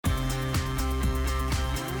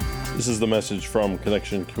This is the message from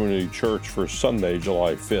Connection Community Church for Sunday,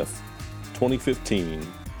 July 5th, 2015.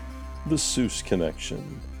 The Seuss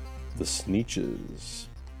Connection, the Sneetches.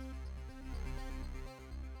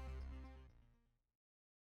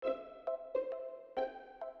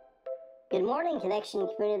 Good morning, Connection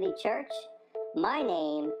Community Church. My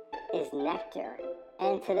name is Nectar,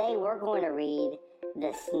 and today we're going to read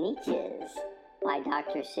The Sneetches by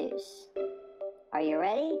Dr. Seuss. Are you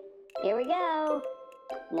ready? Here we go!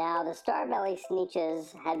 Now, the Starbelly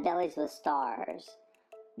Sneetches had bellies with stars.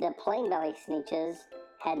 The Plainbelly Sneetches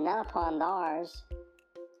had none upon theirs.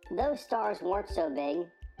 Those stars weren't so big.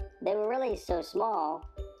 They were really so small,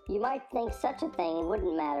 you might think such a thing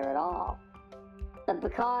wouldn't matter at all. But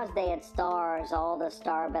because they had stars, all the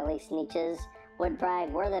Starbelly Sneetches would brag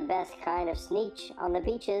we're the best kind of sneetch on the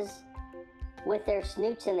beaches. With their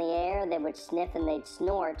snoots in the air, they would sniff and they'd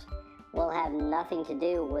snort. Will have nothing to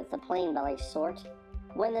do with the Plainbelly sort.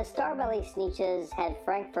 When the Starbelly Sneetches had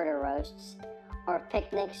Frankfurter roasts, or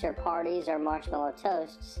picnics or parties or marshmallow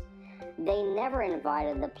toasts, they never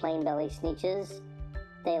invited the Plainbelly Sneetches.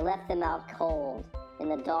 They left them out cold, in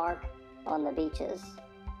the dark, on the beaches.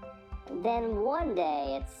 Then one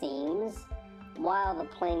day, it seems, while the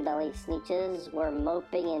Plainbelly Sneetches were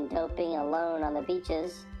moping and doping alone on the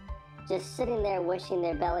beaches, just sitting there wishing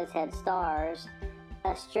their bellies had stars,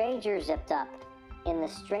 a stranger zipped up in the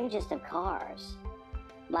strangest of cars.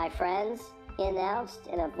 "My friends," he announced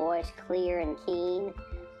in a voice clear and keen,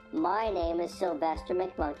 "my name is Sylvester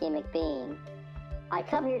McMonkey McBean. I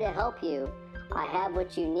come here to help you. I have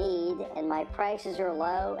what you need, and my prices are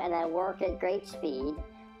low, and I work at great speed,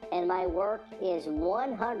 and my work is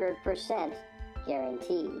 100%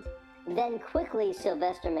 guaranteed." Then quickly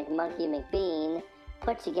Sylvester McMonkey McBean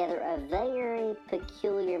put together a very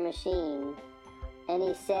peculiar machine, and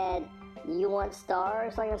he said, "You want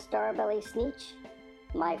stars like a Starbelly Sneetch?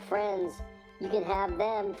 My friends, you can have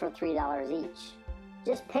them for $3 each.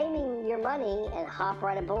 Just pay me your money and hop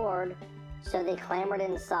right aboard." So they clambered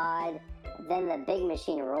inside, then the big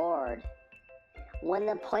machine roared. When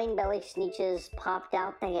the Plainbelly Sneetches popped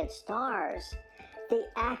out, they had stars. They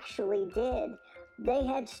actually did. They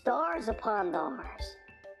had stars upon theirs.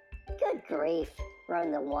 "Good grief,"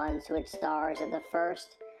 groaned the ones who had stars at the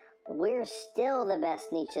first. "We're still the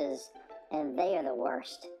best Sneetches, and they are the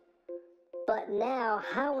worst." "But now,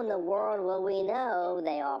 how in the world will we know,"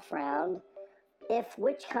 they all frowned, "if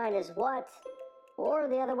which kind is what, or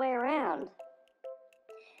the other way around?"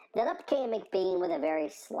 Then up came McBean with a very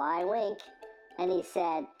sly wink, and he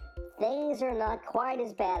said, "Things are not quite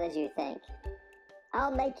as bad as you think.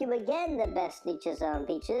 I'll make you again the best Sneetches on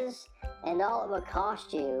beaches, and all it will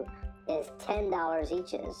cost you is $10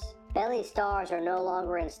 eaches." "Belly stars are no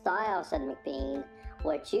longer in style," said McBean.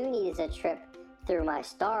 "What you need is a trip through my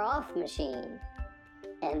star-off machine."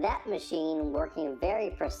 And that machine, working very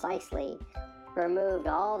precisely, removed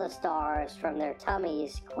all the stars from their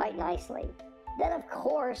tummies quite nicely. Then, of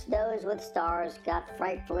course, those with stars got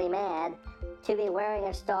frightfully mad. To be wearing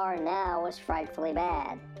a star now was frightfully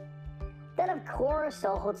bad. Then, of course,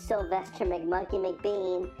 old Sylvester McMonkey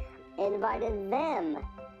McBean invited them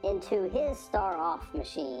into his star-off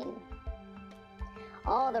machine.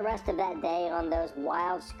 All the rest of that day on those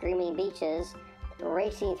wild, screaming beaches,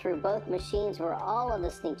 racing through both machines were all of the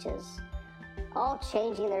Sneetches, all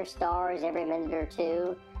changing their stars every minute or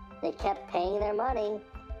two. They kept paying their money.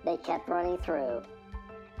 They kept running through,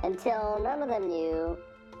 until none of them knew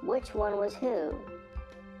which one was who.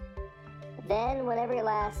 Then, when every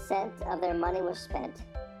last cent of their money was spent,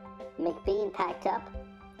 McBean packed up,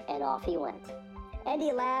 and off he went. And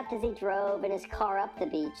he laughed as he drove in his car up the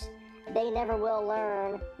beach. They never will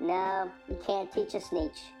learn. No, you can't teach a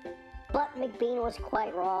Sneetch. But McBean was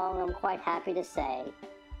quite wrong, I'm quite happy to say,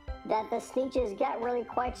 that the Sneetches got really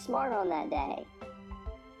quite smart on that day.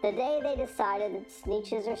 The day they decided that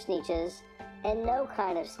Sneetches are Sneetches, and no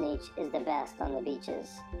kind of Sneetch is the best on the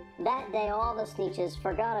beaches. That day all the Sneetches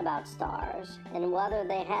forgot about stars, and whether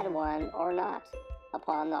they had one or not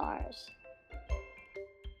upon theirs.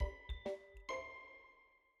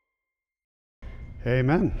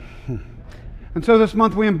 Amen. And so this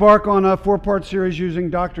month we embark on a 4-part series using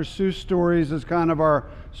Dr. Seuss stories as kind of our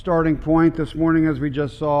starting point. This morning, as we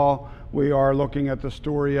just saw, we are looking at the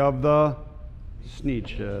story of the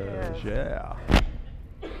Sneetches. Yeah.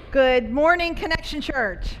 Good morning, Connection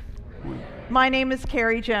Church. My name is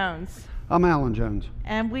Carrie Jones. I'm Alan Jones.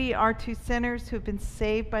 And we are two sinners who have been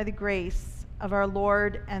saved by the grace of our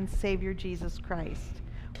Lord and Savior Jesus Christ.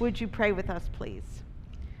 Would you pray with us, please?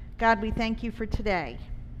 God, we thank you for today.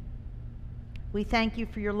 We thank you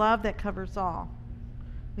for your love that covers all.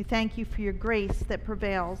 We thank you for your grace that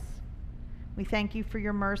prevails. We thank you for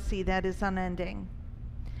your mercy that is unending.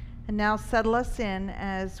 And now settle us in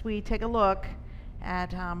as we take a look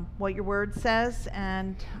at what your word says,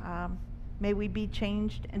 and may we be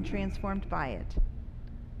changed and transformed by it.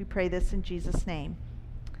 We pray this in Jesus' name.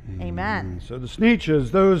 Amen. So the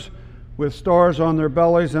Sneetches, those with stars on their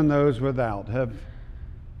bellies and those without. Have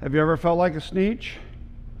you ever felt like a Sneetch?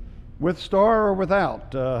 With star or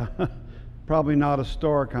without? Probably not a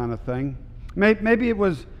star kind of thing. Maybe it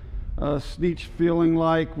was a Sneetch feeling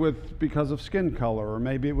like because of skin color, or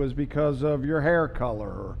maybe it was because of your hair color,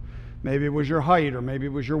 or maybe it was your height, or maybe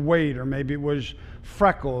it was your weight, or maybe it was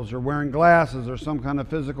freckles, or wearing glasses, or some kind of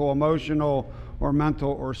physical, emotional, or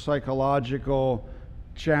mental, or psychological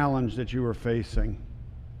challenge that you were facing.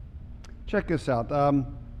 Check this out.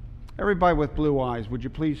 Everybody with blue eyes, would you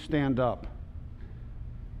please stand up?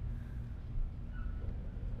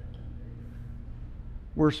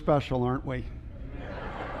 We're special, aren't we?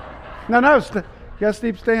 No, guys,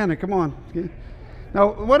 keep standing. Come on.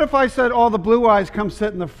 Now, what if I said all the blue eyes come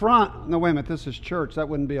sit in the front? No, wait a minute. This is church. That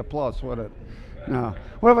wouldn't be a plus, would it? No.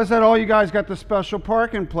 What if I said all you guys got the special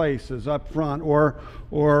parking places up front, or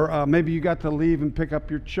maybe you got to leave and pick up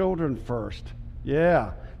your children first?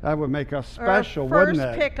 Yeah, that would make us special, wouldn't it?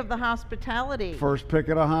 First pick of the hospitality. First pick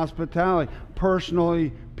of the hospitality.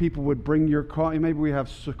 Personally, people would bring your coffee. Maybe we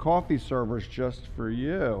have coffee servers just for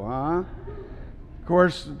you, huh? Of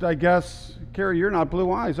course, I guess, Carrie, you're not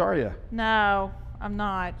blue eyes, are you? No, I'm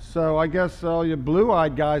not. So I guess all you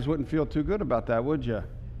blue-eyed guys wouldn't feel too good about that, would you?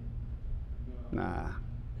 Nah.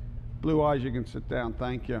 Blue eyes, you can sit down,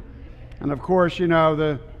 thank you. And of course,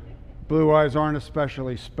 the blue eyes aren't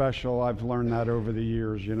especially special. I've learned that over the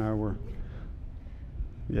years,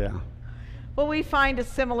 yeah. Well, we find a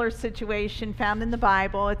similar situation found in the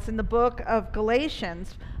Bible. It's in the book of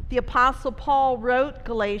Galatians. The Apostle Paul wrote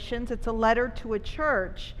Galatians. It's a letter to a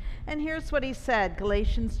church. And here's what he said,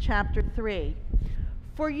 Galatians chapter 3.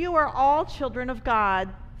 For you are all children of God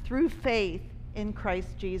through faith in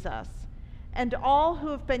Christ Jesus. And all who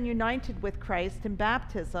have been united with Christ in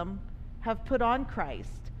baptism have put on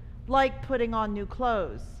Christ, like putting on new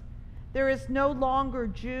clothes. There is no longer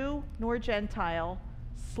Jew nor Gentile,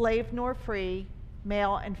 slave nor free,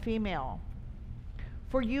 male and female.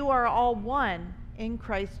 For you are all one in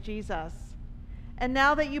Christ Jesus. And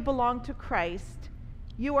now that you belong to Christ,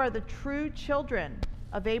 you are the true children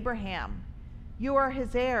of Abraham. You are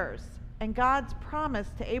his heirs, and God's promise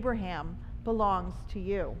to Abraham belongs to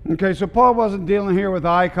you. Okay, so Paul wasn't dealing here with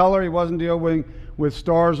eye color. He wasn't dealing with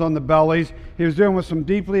stars on the bellies. He was dealing with some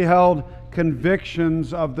deeply held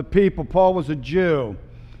convictions of the people. Paul was a Jew,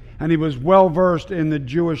 and he was well versed in the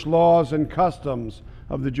Jewish laws and customs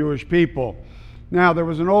of the Jewish people. Now, there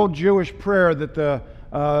was an old Jewish prayer that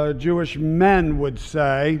the Jewish men would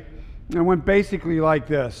say, and it went basically like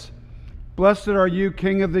this: Blessed are you,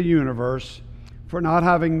 King of the universe, for not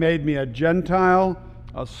having made me a Gentile,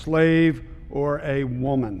 a slave, or a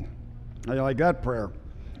woman. How do you like that prayer?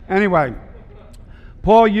 Anyway,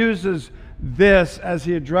 Paul uses this as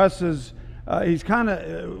he addresses,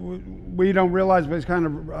 we don't realize, but he's kind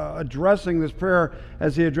of addressing this prayer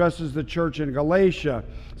as he addresses the church in Galatia.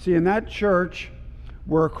 See, in that church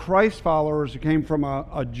were Christ followers who came from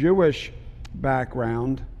a Jewish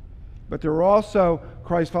background, but there were also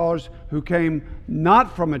Christ followers who came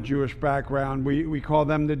not from a Jewish background. We call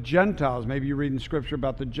them the Gentiles. Maybe you read in Scripture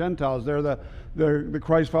about the Gentiles. They're the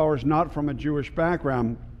Christ followers not from a Jewish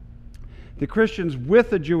background. The Christians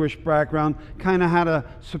with a Jewish background kind of had a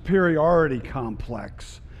superiority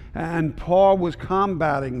complex. And Paul was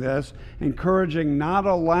combating this, encouraging not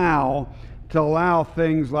to allow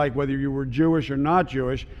things like whether you were Jewish or not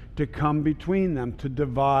Jewish to come between them, to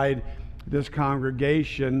divide this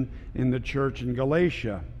congregation in the church in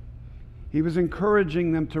Galatia. He was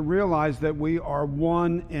encouraging them to realize that we are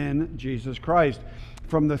one in Jesus Christ.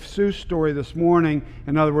 From the Seuss story this morning,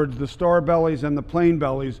 in other words, the star bellies and the plain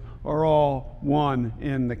bellies are all one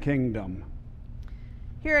in the kingdom.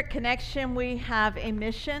 Here at Connection, we have a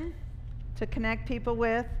mission to connect people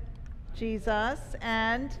with Jesus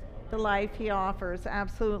and the life he offers.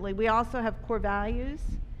 Absolutely. We also have core values.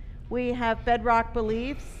 We have bedrock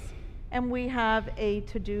beliefs. And we have a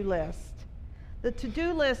to-do list. The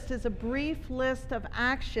to-do list is a brief list of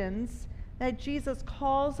actions that Jesus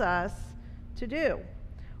calls us to do.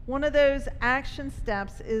 One of those action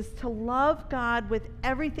steps is to love God with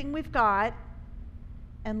everything we've got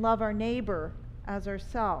and love our neighbor as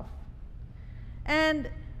ourselves. And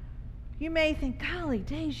you may think, golly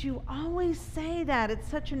days, you always say that. It's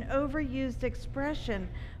such an overused expression.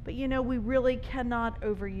 But we really cannot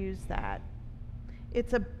overuse that.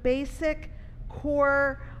 It's a basic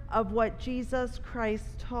core of what Jesus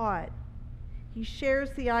Christ taught. he shares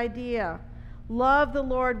the idea: love the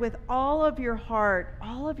Lord with all of your heart,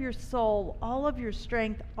 all of your soul, all of your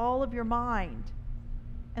strength, all of your mind,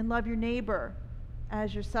 and love your neighbor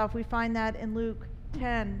as yourself. We find that in Luke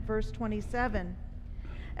 10, verse 27.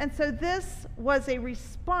 And so this was a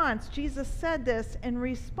response. Jesus said this in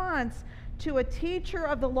response to a teacher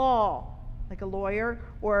of the law, like a lawyer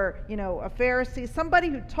or, a Pharisee, somebody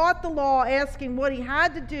who taught the law, asking what he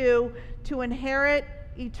had to do to inherit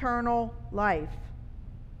eternal life.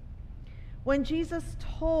 When Jesus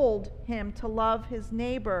told him to love his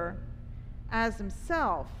neighbor as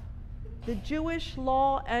himself, the Jewish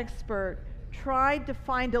law expert tried to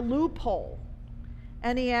find a loophole.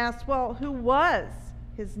 And he asked, well, who was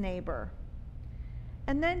his neighbor?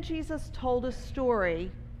 And then Jesus told a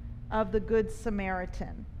story of the Good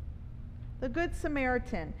Samaritan. The Good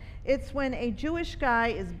Samaritan. It's when a Jewish guy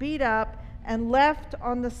is beat up and left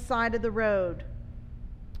on the side of the road.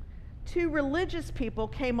 Two religious people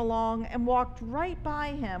came along and walked right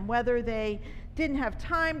by him, whether they didn't have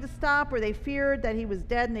time to stop or they feared that he was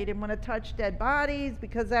dead and they didn't want to touch dead bodies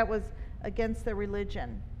because that was against their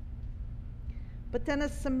religion. But then a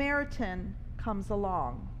Samaritan comes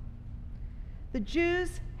along. The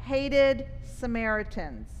Jews hated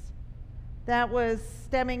Samaritans. That was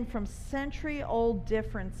stemming from century-old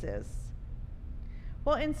differences.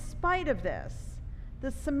 Well, in spite of this,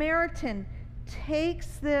 the Samaritan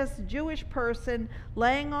takes this Jewish person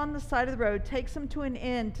laying on the side of the road, takes him to an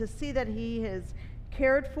inn to see that he is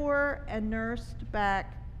cared for and nursed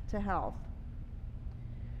back to health.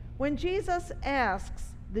 When Jesus asks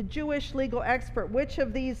the Jewish legal expert which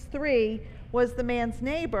of these three was the man's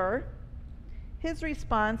neighbor, his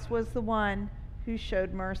response was the one who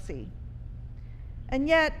showed mercy. And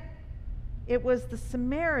yet, it was the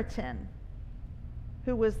Samaritan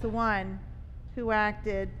who was the one who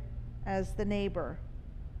acted as the neighbor.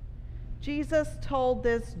 Jesus told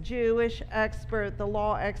this Jewish expert, the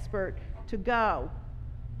law expert, to go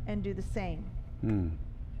and do the same. And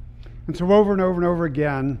so over and over and over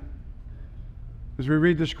again, as we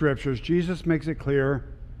read the scriptures, Jesus makes it clear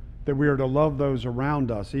that we are to love those around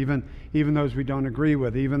us, even those we don't agree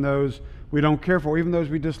with, even those we don't care for, even those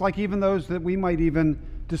we dislike, even those that we might even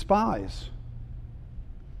despise.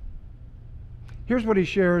 Here's what he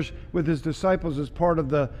shares with his disciples as part of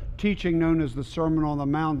the teaching known as the Sermon on the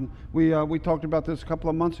Mount. We talked about this a couple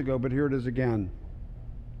of months ago, but here it is again.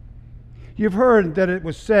 You've heard that it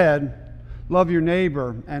was said, love your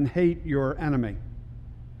neighbor and hate your enemy.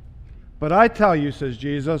 But I tell you, says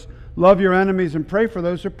Jesus, love your enemies and pray for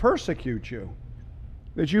those who persecute you,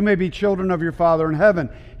 that you may be children of your Father in heaven.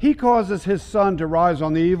 He causes his sun to rise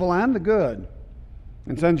on the evil and the good,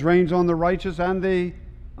 and sends rains on the righteous and the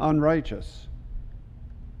unrighteous.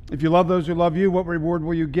 If you love those who love you, what reward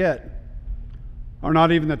will you get? Are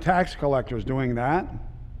not even the tax collectors doing that?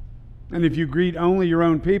 And if you greet only your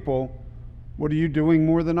own people, what are you doing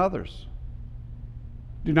more than others?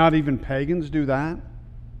 Do not even pagans do that?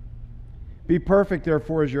 Be perfect,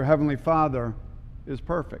 therefore, as your heavenly Father is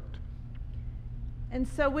perfect. And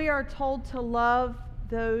so we are told to love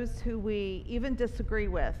those who we even disagree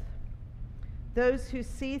with, those who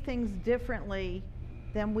see things differently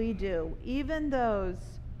than we do, even those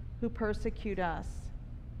who persecute us.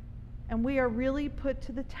 And we are really put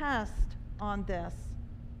to the test on this,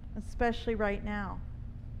 especially right now.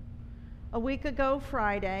 A week ago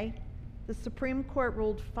Friday, the Supreme Court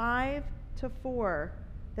ruled 5-4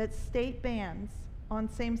 that state bans on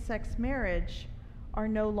same-sex marriage are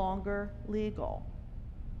no longer legal.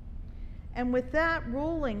 And with that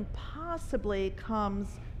ruling possibly comes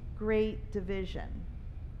great division.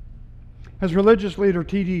 As religious leader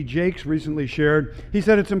T.D. Jakes recently shared, he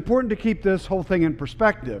said it's important to keep this whole thing in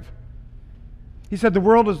perspective. He said the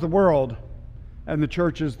world is the world and the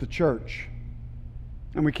church is the church,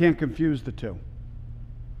 and we can't confuse the two.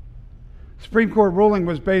 Supreme Court ruling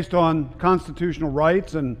was based on constitutional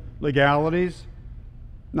rights and legalities,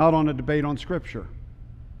 not on a debate on Scripture.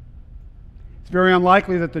 It's very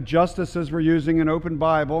unlikely that the justices were using an open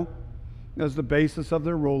Bible as the basis of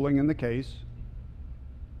their ruling in the case.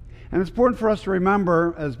 And it's important for us to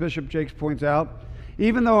remember, as Bishop Jakes points out,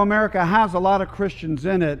 even though America has a lot of Christians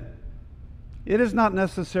in it, it is not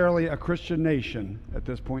necessarily a Christian nation at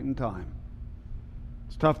this point in time.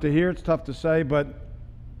 It's tough to hear, it's tough to say, but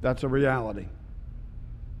that's a reality.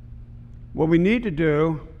 What we need to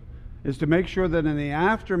do is to make sure that in the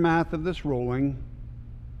aftermath of this ruling,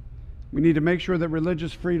 we need to make sure that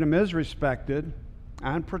religious freedom is respected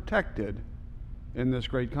and protected in this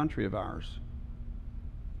great country of ours.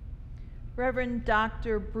 Reverend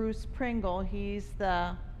Dr. Bruce Pringle, he's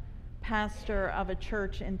the pastor of a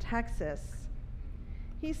church in Texas.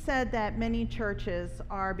 he said that many churches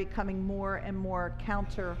are becoming more and more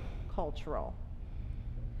countercultural.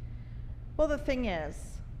 Well, the thing is,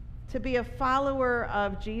 to be a follower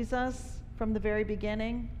of Jesus from the very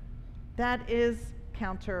beginning, that is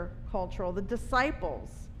countercultural. The disciples,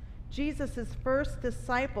 Jesus' first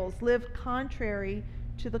disciples, lived contrary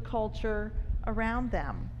to the culture around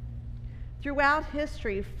them. Throughout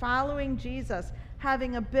history, following Jesus,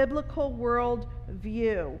 having a biblical world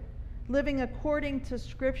view, living according to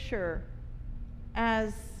Scripture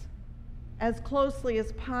as closely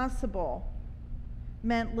as possible,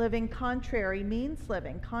 means living contrary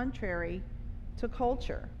to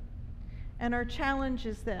culture. And our challenge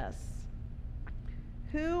is this: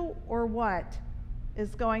 who or what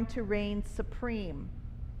is going to reign supreme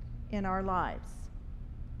in our lives?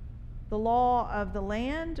 The law of the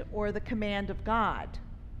land or the command of God?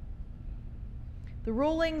 The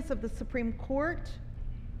rulings of the Supreme Court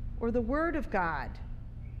or the Word of God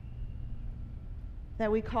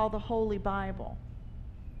that we call the Holy Bible?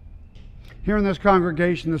 Here in this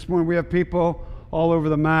congregation this morning, we have people all over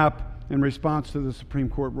the map in response to the Supreme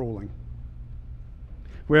Court ruling.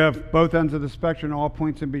 We have both ends of the spectrum, all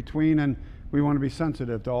points in between, and we want to be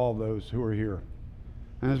sensitive to all of those who are here.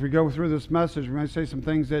 And as we go through this message, we may say some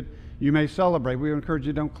things that you may celebrate. We encourage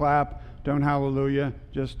you, don't clap, don't hallelujah,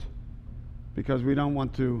 just because we don't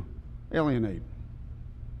want to alienate.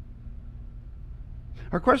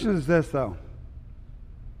 Our question is this, though.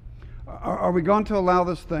 Are we going to allow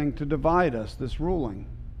this thing to divide us, this ruling?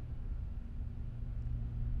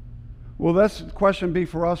 Will this question be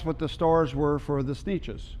for us what the stars were for the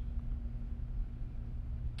Sneetches?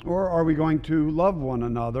 Or are we going to love one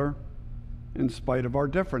another in spite of our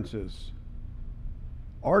differences?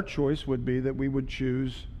 Our choice would be that we would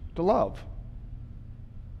choose to love.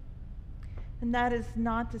 And that is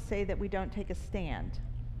not to say that we don't take a stand,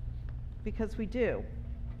 because we do.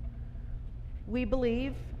 We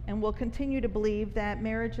believe and will continue to believe that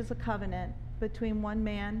marriage is a covenant between one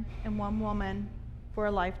man and one woman for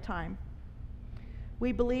a lifetime.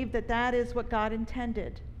 We believe that that is what God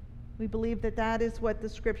intended. We believe that that is what the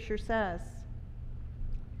Scripture says.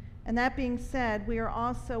 And that being said, we are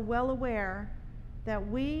also well aware that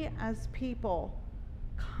we as people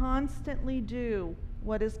constantly do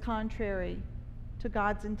what is contrary to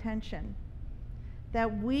God's intention,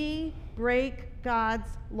 that we break God's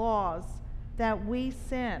laws, that we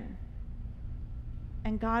sin,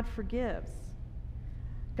 and God forgives.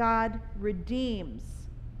 God redeems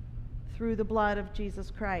through the blood of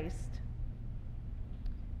Jesus Christ.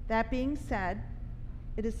 That being said,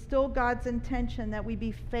 it is still God's intention that we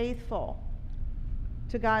be faithful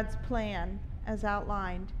to God's plan as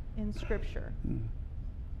outlined in Scripture.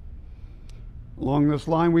 Along this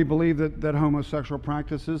line, we believe that homosexual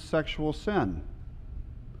practice is sexual sin.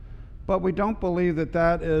 But we don't believe that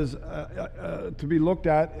that is to be looked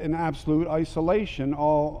at in absolute isolation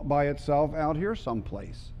all by itself out here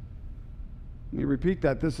someplace. Let me repeat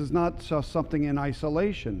that. This is not just something in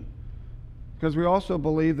isolation, because we also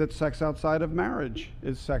believe that sex outside of marriage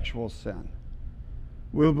is sexual sin.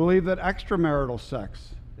 We believe that extramarital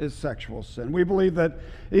sex is sexual sin. We believe that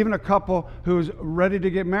even a couple who's ready to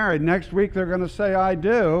get married, next week they're going to say, I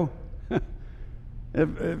do.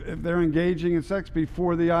 If they're engaging in sex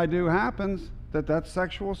before the I do happens, that's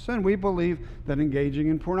sexual sin. We believe that engaging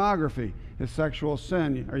in pornography is sexual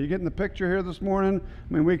sin. Are you getting the picture here this morning?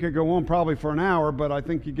 I mean, we could go on probably for an hour, but I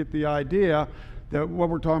think you get the idea that what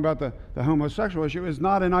we're talking about, the homosexual issue, is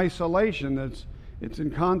not in isolation. It's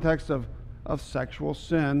in context of sexual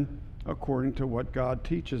sin according to what God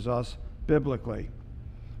teaches us biblically.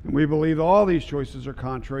 And we believe all these choices are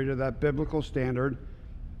contrary to that biblical standard.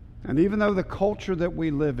 And even though the culture that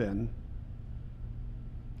we live in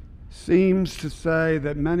seems to say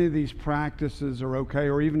that many of these practices are okay,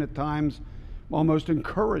 or even at times almost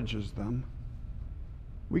encourages them,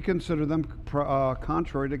 we consider them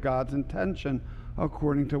contrary to God's intention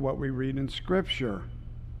according to what we read in Scripture.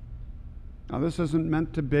 Now, this isn't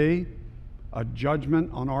meant to be a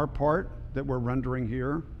judgment on our part that we're rendering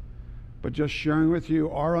here, but just sharing with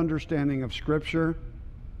you our understanding of Scripture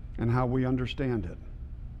and how we understand it.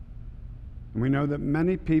 And we know that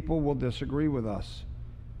many people will disagree with us,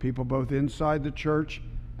 people both inside the church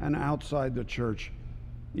and outside the church,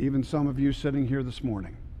 even some of you sitting here this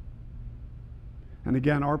morning. And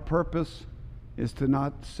again, our purpose is to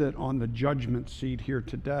not sit on the judgment seat here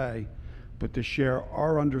today, but to share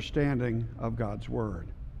our understanding of God's Word.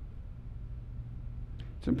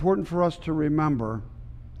 It's important for us to remember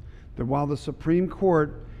that while the Supreme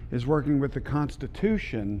Court is working with the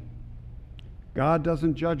Constitution, God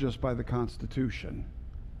doesn't judge us by the Constitution,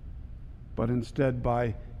 but instead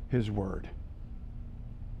by His Word.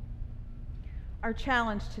 Our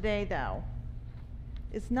challenge today, though,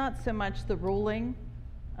 is not so much the ruling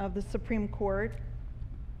of the Supreme Court.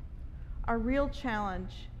 Our real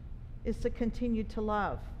challenge is to continue to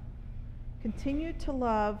love. Continue to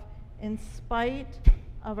love in spite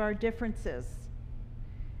of our differences,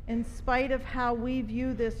 in spite of how we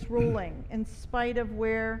view this ruling, in spite of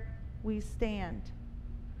where we stand.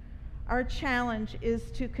 Our challenge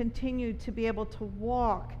is to continue to be able to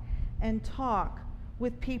walk and talk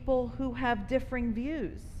with people who have differing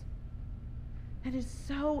views. That is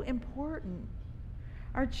so important.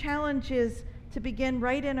 Our challenge is to begin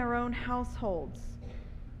right in our own households.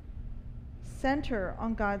 Center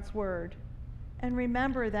on God's word and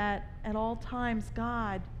remember that at all times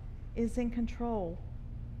God is in control.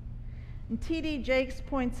 And T.D. Jakes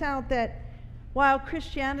points out that while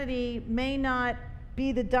Christianity may not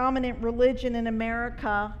be the dominant religion in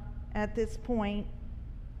America at this point,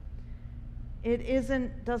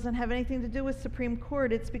 it doesn't have anything to do with Supreme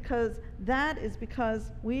Court. It's because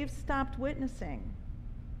we've stopped witnessing.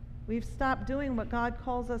 We've stopped doing what God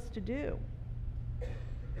calls us to do.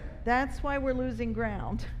 That's why we're losing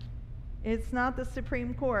ground. It's not the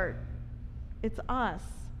Supreme Court. It's us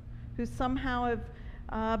who somehow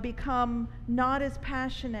have become not as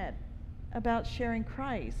passionate about sharing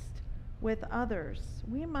Christ with others.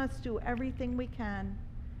 We must do everything we can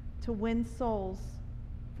to win souls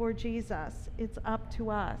for Jesus. It's up to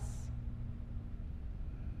us.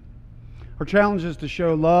 Our challenge is to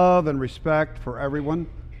show love and respect for everyone,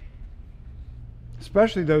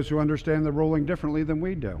 especially those who understand the ruling differently than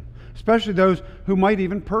we do, especially those who might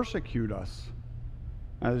even persecute us,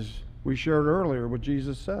 as we shared earlier what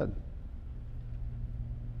Jesus said.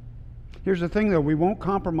 Here's the thing, though, we won't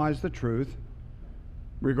compromise the truth,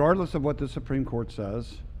 regardless of what the Supreme Court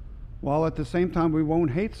says, while at the same time we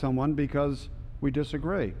won't hate someone because we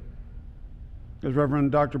disagree. As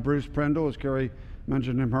Reverend Dr. Bruce Prindle, as Carrie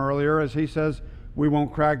mentioned him earlier, as he says, we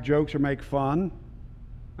won't crack jokes or make fun,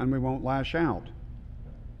 and we won't lash out.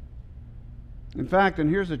 In fact, and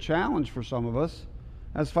here's a challenge for some of us,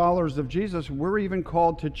 as followers of Jesus, we're even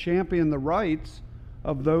called to champion the rights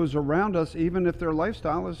of those around us, even if their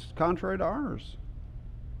lifestyle is contrary to ours.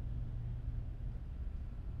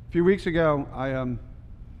 A few weeks ago, I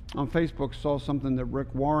on Facebook saw something that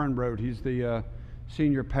Rick Warren wrote. He's the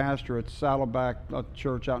senior pastor at Saddleback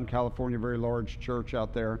Church out in California, a very large church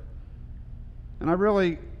out there. And I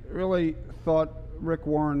really thought Rick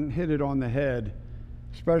Warren hit it on the head,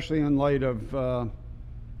 especially in light of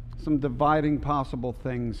some dividing possible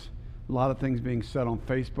things. A lot of things being said on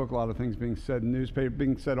Facebook, a lot of things being said in newspapers,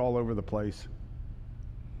 being said all over the place.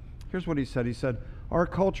 Here's what he said. He said, our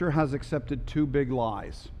culture has accepted two big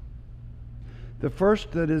lies. The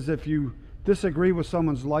first, that is, if you disagree with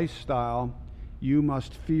someone's lifestyle, you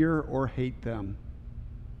must fear or hate them.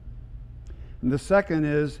 And the second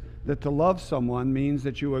is that to love someone means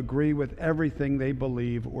that you agree with everything they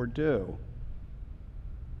believe or do.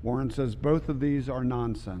 Warren says both of these are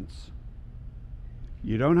nonsense.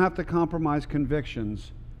 You don't have to compromise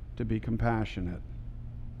convictions to be compassionate.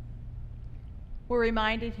 We're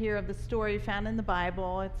reminded here of the story found in the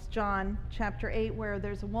Bible. It's John chapter 8, where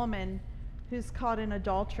there's a woman who's caught in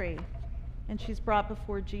adultery, and she's brought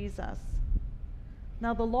before Jesus.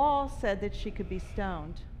 Now, the law said that she could be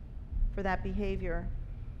stoned for that behavior.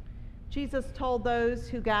 Jesus told those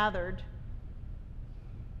who gathered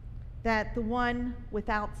that the one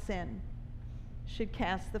without sin should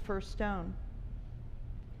cast the first stone.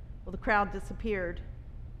 Well, the crowd disappeared,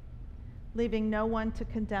 leaving no one to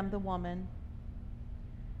condemn the woman.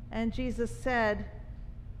 And Jesus said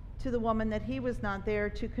to the woman that he was not there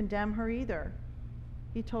to condemn her either.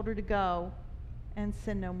 He told her to go and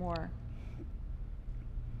sin no more.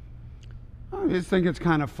 I just think it's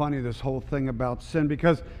kind of funny, this whole thing about sin,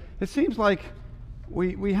 because it seems like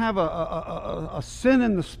we have a sin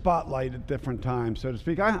in the spotlight at different times, so to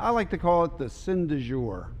speak. I like to call it the sin du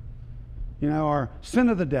jour. You know, our sin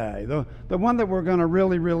of the day, the one that we're going to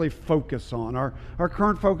really focus on. Our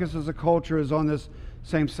current focus as a culture is on this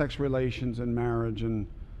same-sex relations and marriage and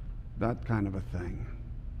that kind of a thing.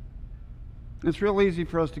 It's real easy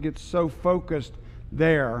for us to get so focused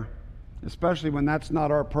there, especially when that's not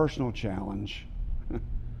our personal challenge,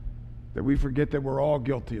 that we forget that we're all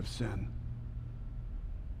guilty of sin.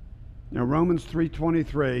 Now, Romans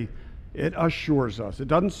 3:23, it assures us. It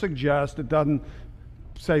doesn't suggest, it doesn't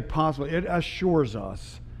say possibly, it assures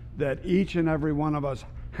us that each and every one of us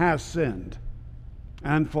has sinned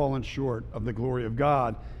and fallen short of the glory of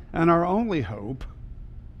God. And our only hope,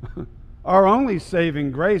 our only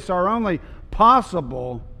saving grace, our only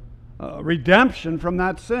possible redemption from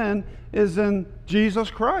that sin is in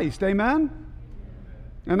Jesus Christ. Amen?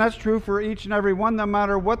 And that's true for each and every one, no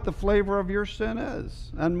matter what the flavor of your sin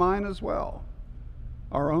is, and mine as well.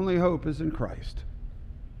 Our only hope is in Christ.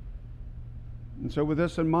 And so with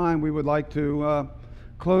this in mind, we would like to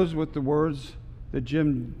close with the words that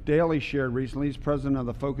Jim Daly shared recently. He's president of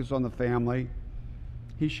the Focus on the Family.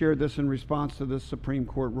 He shared this in response to this Supreme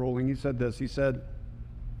Court ruling. He said this, he said,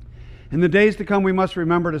 "In the days to come, we must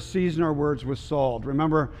remember to season our words with salt."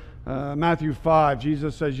 Remember Matthew 5,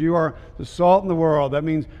 Jesus says, "You are the salt in the world." That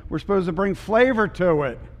means we're supposed to bring flavor to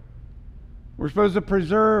it. We're supposed to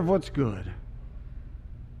preserve what's good.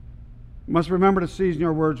 We must remember to season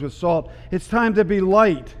our words with salt. It's time to be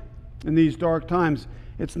light in these dark times.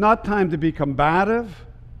 It's not time to be combative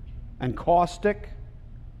and caustic.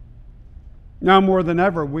 Now more than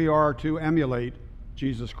ever, we are to emulate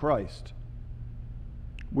Jesus Christ.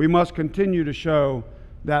 We must continue to show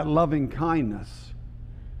that loving kindness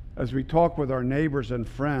as we talk with our neighbors and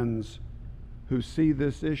friends who see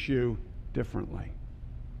this issue differently.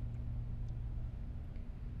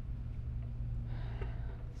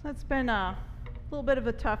 So it's been a little bit of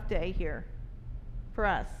a tough day here for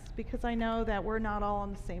us, because I know that we're not all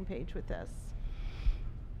on the same page with this.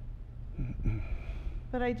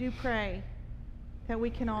 But I do pray that we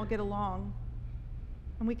can all get along,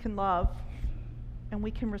 and we can love, and we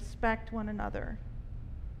can respect one another,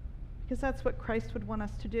 because that's what Christ would want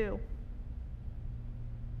us to do.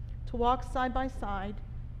 To walk side by side,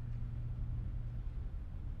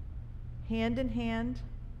 hand in hand,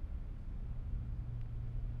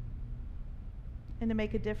 and to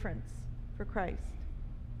make a difference for Christ.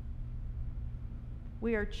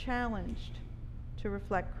 We are challenged to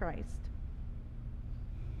reflect Christ.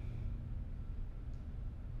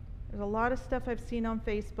 There's a lot of stuff I've seen on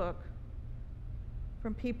Facebook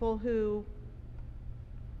from people who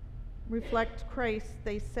reflect Christ,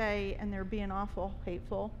 they say, and they're being awful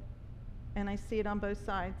hateful. And I see it on both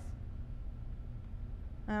sides.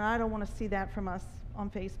 And I don't want to see that from us on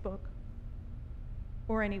Facebook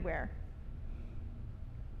or anywhere.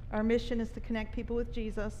 Our mission is to connect people with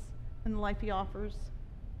Jesus and the life he offers.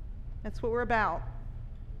 That's what we're about.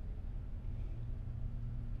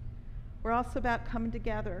 We're also about coming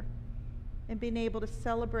together and being able to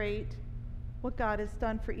celebrate what God has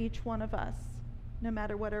done for each one of us, no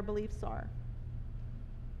matter what our beliefs are.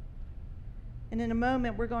 And in a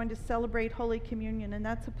moment, we're going to celebrate Holy Communion, and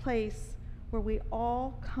that's a place where we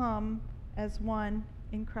all come as one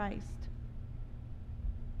in Christ.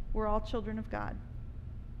 We're all children of God.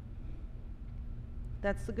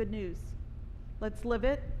 That's the good news. Let's live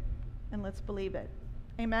it and let's believe it.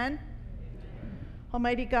 Amen? Amen.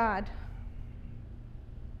 Almighty God,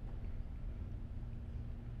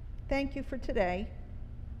 thank you for today.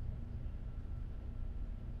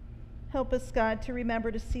 Help us, God, to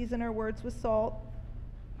remember to season our words with salt,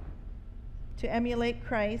 to emulate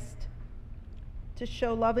Christ, to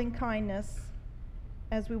show loving kindness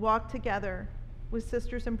as we walk together with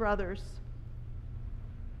sisters and brothers.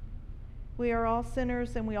 We are all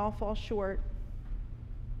sinners and we all fall short.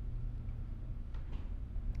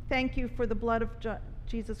 Thank you for the blood of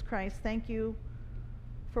Jesus Christ. Thank you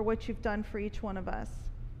for what you've done for each one of us.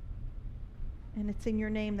 And it's in your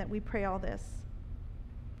name that we pray all this.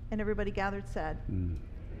 And everybody gathered said,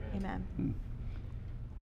 Amen.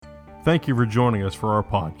 Thank you for joining us for our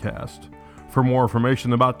podcast. For more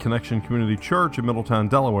information about Connection Community Church in Middletown,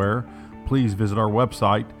 Delaware, please visit our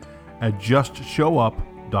website at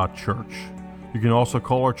justshowup.church. You can also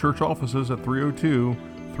call our church offices at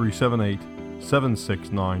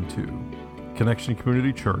 302-378-7692. Connection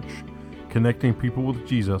Community Church, connecting people with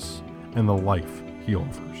Jesus and the life he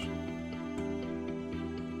offers.